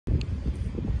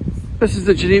This is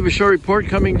the Geneva Shore Report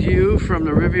coming to you from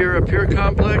the Riviera Pier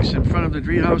Complex in front of the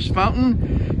Driehaus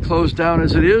Fountain, closed down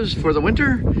as it is for the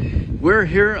winter. We're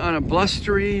here on a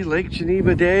blustery Lake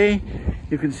Geneva day.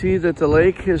 You can see that the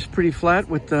lake is pretty flat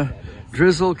with the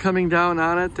drizzle coming down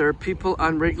on it. There are people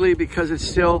on Wrigley because it's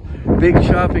still big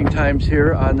shopping times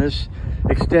here on this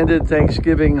extended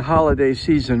Thanksgiving holiday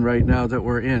season right now that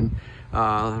we're in.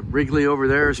 Wrigley over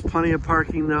there is plenty of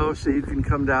parking though, so you can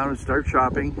come down and start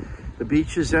shopping. The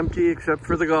beach is empty except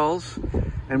for the gulls.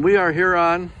 And we are here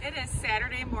on... It is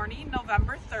Saturday morning,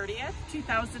 November 30th,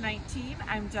 2019.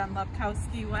 I'm Jen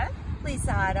Lepkowski with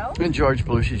Lisa Otto. And George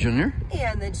Belushi Jr.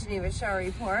 And the Geneva Shore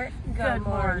Report. Good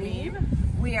morning.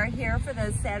 We are here for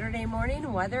the Saturday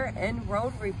morning weather and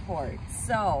road report.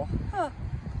 So,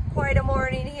 quite a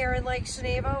morning here in Lake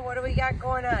Geneva. What do we got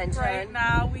going on, Jen? Right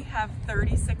now we have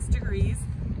 36 degrees,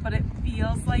 but it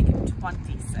feels like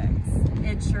 26.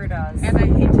 It sure does. And I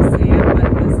hate to say it,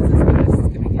 but this is as good as it's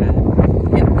going to get.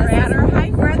 We're at our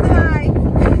high. We're at the high.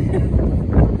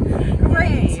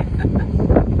 Great.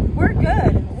 We're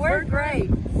good. We're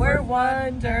great. We're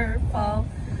wonderful.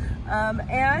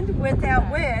 And with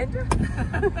that wind,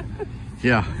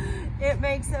 yeah, it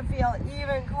makes it feel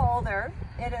even colder.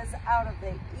 It is out of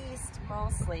the east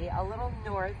mostly, a little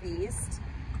northeast,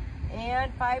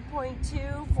 and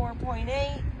 5.2,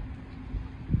 4.8.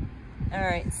 All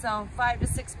right, so 5 to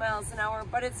 6 miles an hour,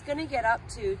 but it's gonna get up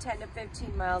to 10 to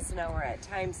 15 miles an hour at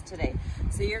times today.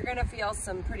 So you're gonna feel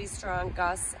some pretty strong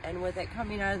gusts, and with it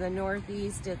coming out of the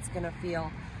northeast, it's gonna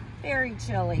feel very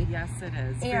chilly. Yes, it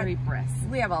is. And very brisk.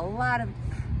 We have a lot of,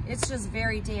 it's just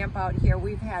very damp out here.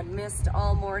 We've had mist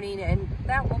all morning, and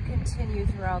that will continue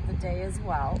throughout the day as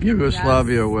well.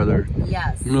 Yugoslavia weather.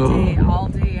 Yes. All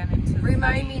day and into the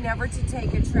Remind me never to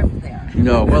take a trip there.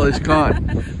 No, well, it's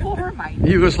gone. We'll remind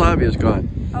you. Yugoslavia is gone.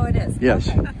 Oh, it is? Yes.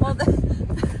 Okay. Well,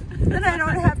 then I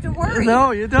don't have to worry.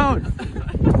 No, you don't.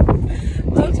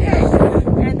 Okay.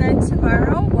 And then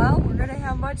tomorrow, well, we're going to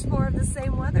have much more of the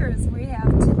same weather as we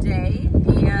have today.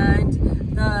 And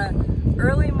the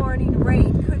early morning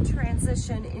rain could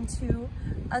transition into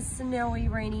a snowy,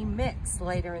 rainy mix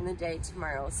later in the day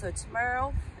tomorrow. So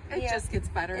tomorrow, it just gets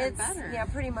better and better. Yeah,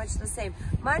 pretty much the same.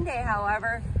 Monday,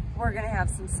 however, we're going to have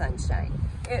some sunshine.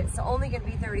 It's only going to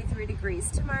be 33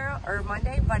 degrees tomorrow or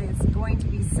Monday, but it's going to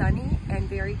be sunny and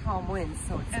very calm winds.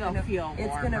 So it's going to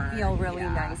feel really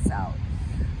nice out.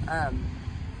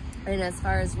 And as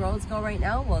far as roads go right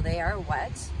now, well, they are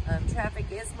wet. Traffic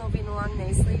is moving along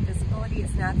nicely. Visibility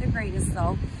is not the greatest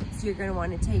though, so you're going to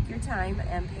want to take your time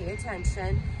and pay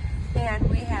attention. And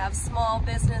we have Small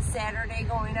Business Saturday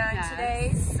going on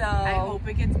today, so I hope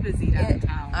it gets busy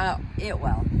downtown. It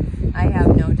will. I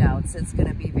have no doubts. It's going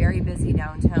to be very busy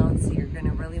downtown, so you're going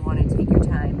to really want to take your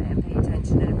time and pay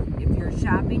attention. And if you're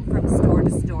shopping from store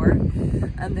to store,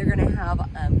 they're going to have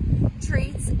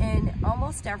treats in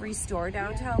almost every store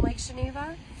downtown Lake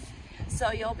Geneva.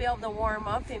 So you'll be able to warm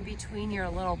up in between your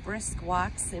little brisk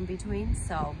walks in between.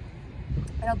 So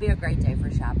it'll be a great day for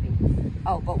shopping.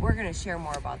 Oh, but we're going to share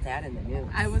more about that in the news.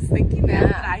 I was thinking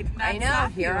that, but I know.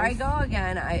 Here I go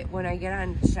again. When I get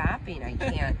on shopping, I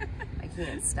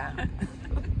can't stop.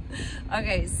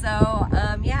 Okay, so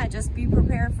yeah, just be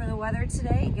prepared for the weather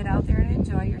today. Get out there and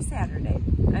enjoy your Saturday.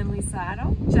 I'm Lisa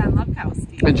Otto, Jen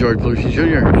Lepkowski, And George Belushi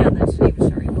Jr. And the Geneva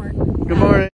Shore Report. Good morning.